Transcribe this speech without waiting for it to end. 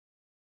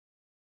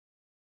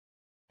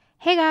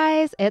Hey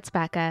guys, it's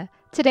Becca.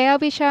 Today I'll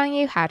be showing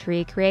you how to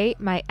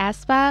recreate my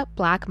aespa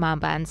Black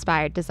Mamba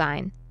inspired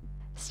design.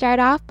 Start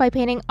off by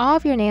painting all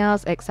of your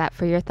nails except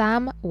for your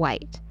thumb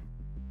white.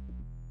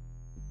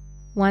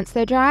 Once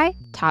they're dry,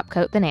 top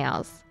coat the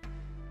nails.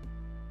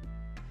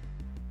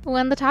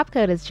 When the top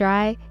coat is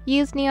dry,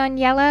 use neon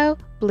yellow,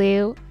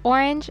 blue,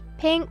 orange,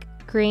 pink,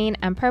 green,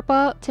 and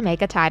purple to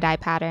make a tie-dye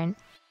pattern.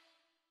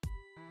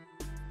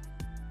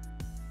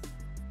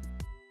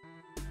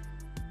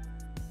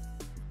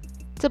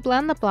 To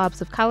blend the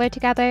blobs of color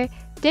together,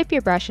 dip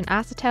your brush in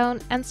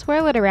acetone and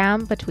swirl it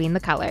around between the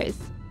colors.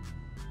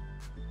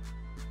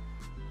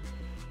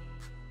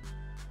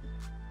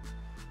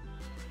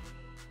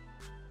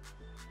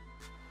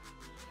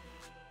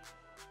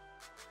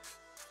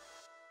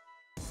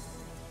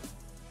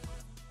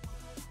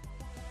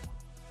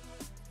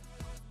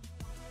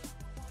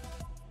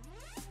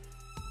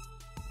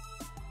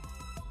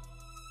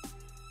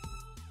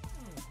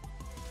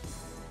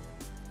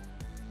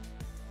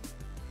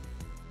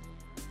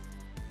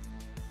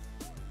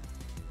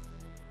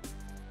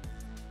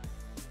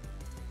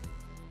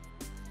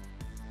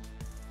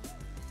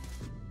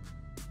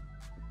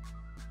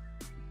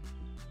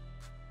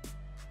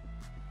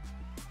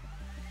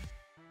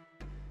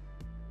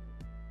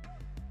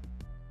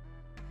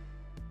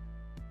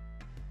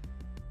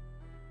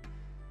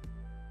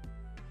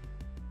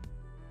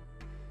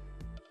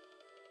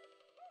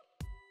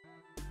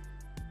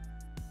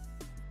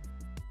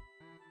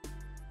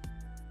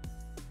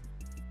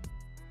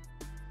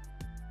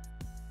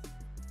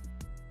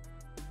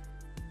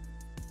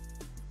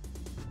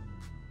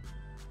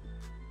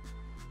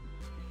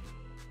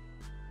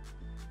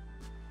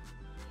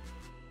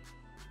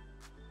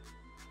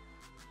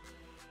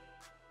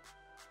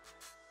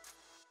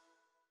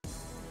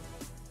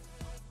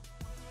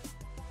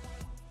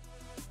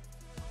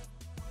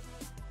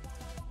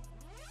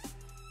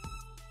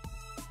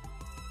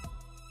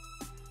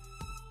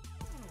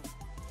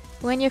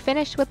 When you're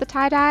finished with the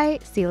tie-dye,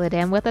 seal it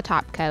in with a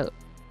top coat.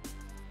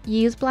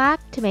 Use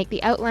black to make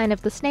the outline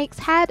of the snake's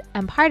head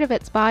and part of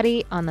its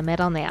body on the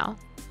middle nail.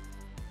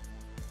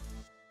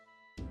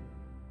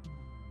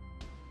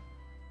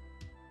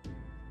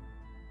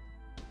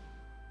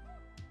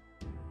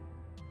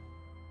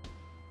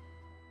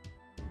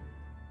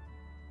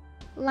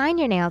 Line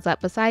your nails up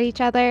beside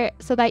each other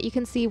so that you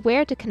can see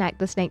where to connect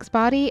the snake's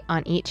body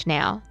on each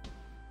nail.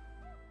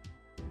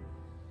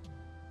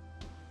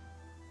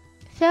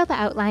 Fill the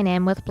outline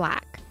in with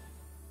black.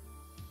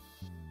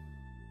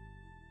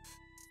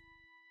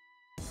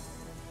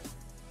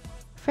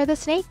 For the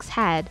snake's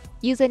head,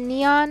 use a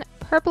neon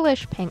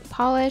purplish pink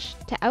polish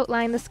to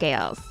outline the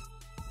scales.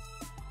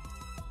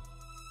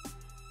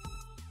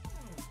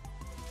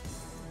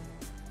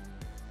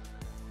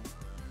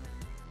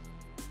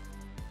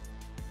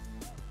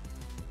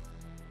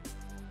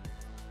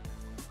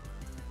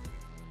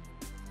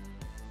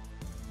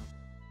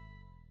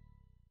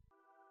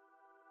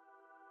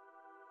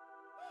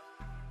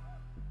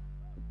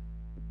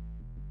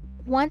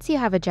 Once you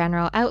have a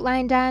general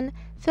outline done,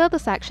 fill the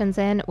sections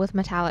in with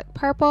metallic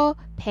purple,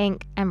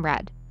 pink, and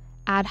red.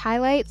 Add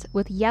highlights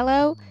with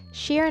yellow,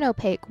 sheer and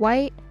opaque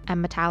white,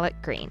 and metallic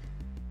green.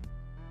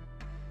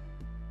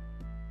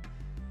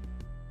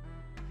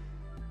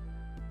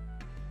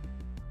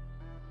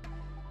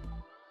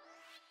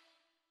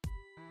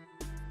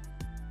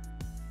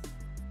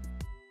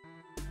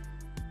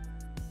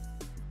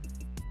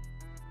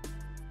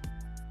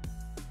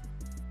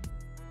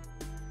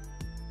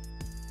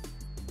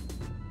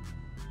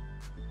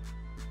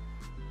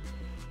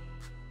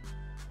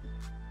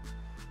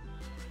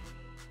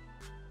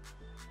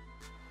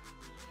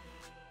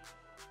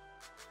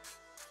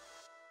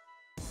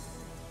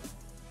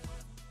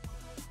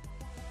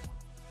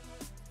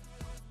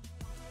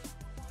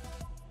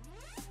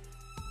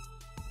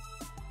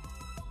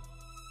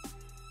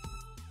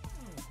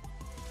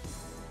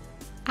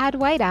 Add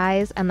white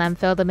eyes and then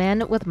fill them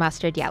in with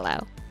mustard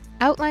yellow.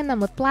 Outline them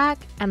with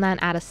black and then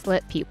add a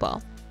slit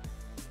pupil.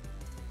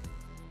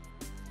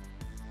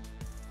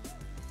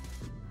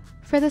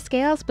 For the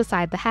scales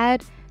beside the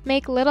head,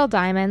 make little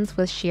diamonds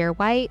with sheer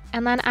white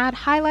and then add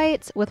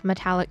highlights with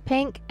metallic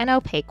pink and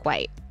opaque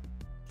white.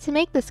 To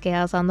make the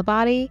scales on the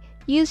body,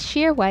 use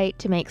sheer white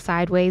to make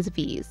sideways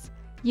V's.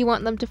 You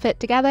want them to fit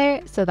together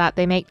so that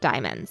they make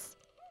diamonds.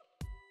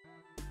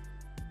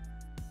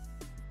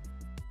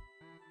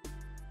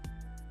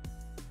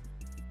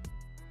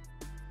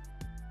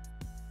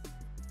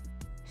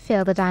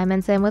 Fill the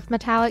diamonds in with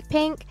metallic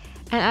pink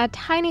and add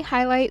tiny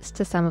highlights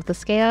to some of the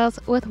scales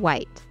with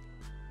white.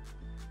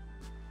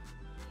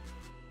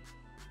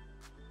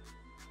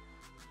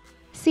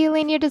 Seal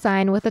in your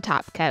design with a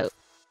top coat.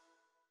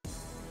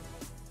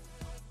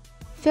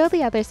 Fill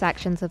the other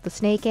sections of the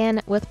snake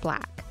in with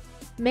black.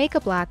 Make a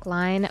black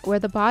line where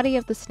the body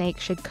of the snake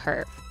should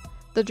curve.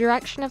 The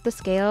direction of the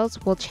scales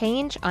will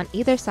change on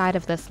either side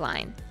of this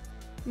line.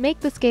 Make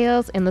the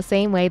scales in the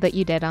same way that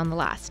you did on the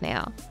last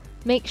nail.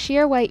 Make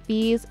sheer white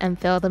V's and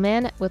fill them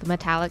in with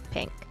metallic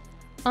pink.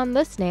 On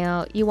this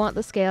nail, you want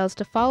the scales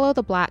to follow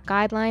the black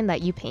guideline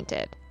that you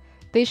painted.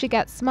 They should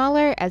get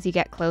smaller as you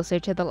get closer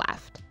to the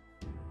left.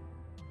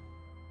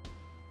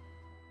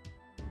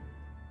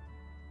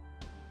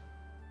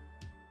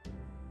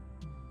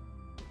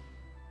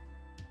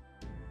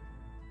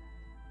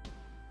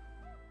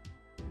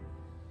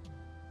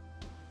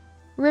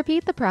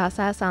 Repeat the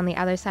process on the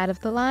other side of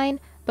the line,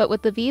 but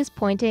with the V's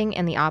pointing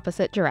in the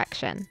opposite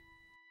direction.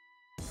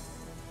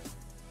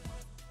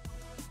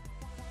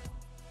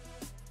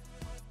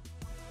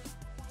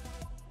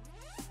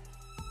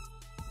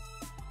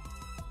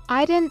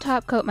 I didn't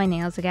top coat my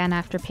nails again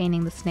after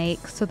painting the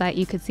snake so that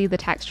you could see the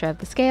texture of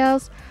the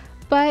scales,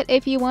 but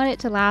if you want it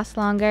to last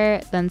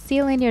longer, then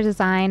seal in your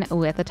design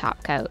with a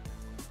top coat.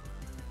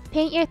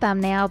 Paint your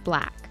thumbnail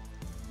black.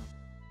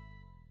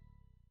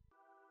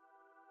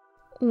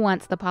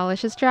 Once the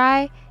polish is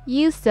dry,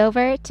 use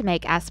silver to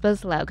make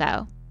aespa's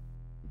logo.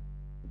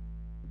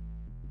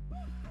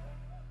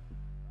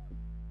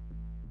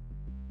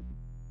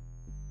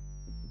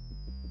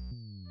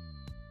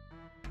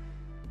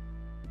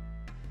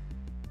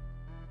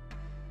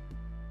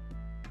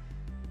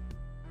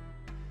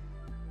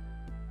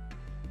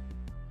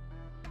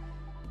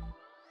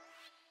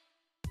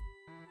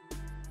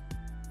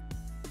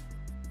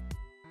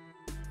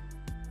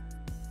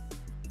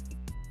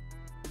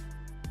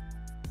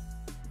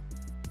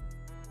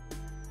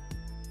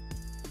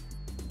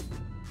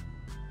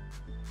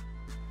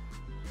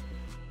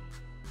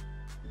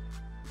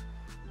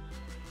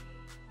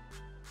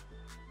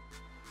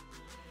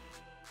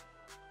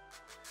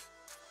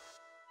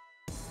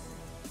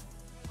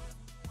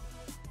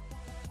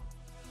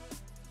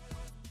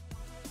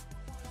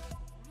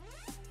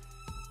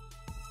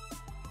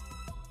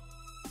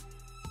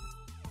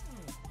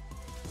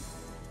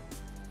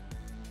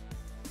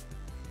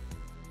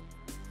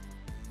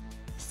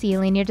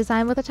 Sealing your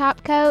design with a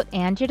top coat,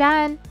 and you're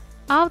done!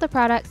 All of the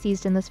products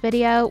used in this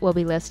video will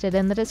be listed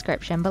in the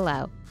description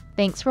below.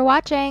 Thanks for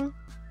watching!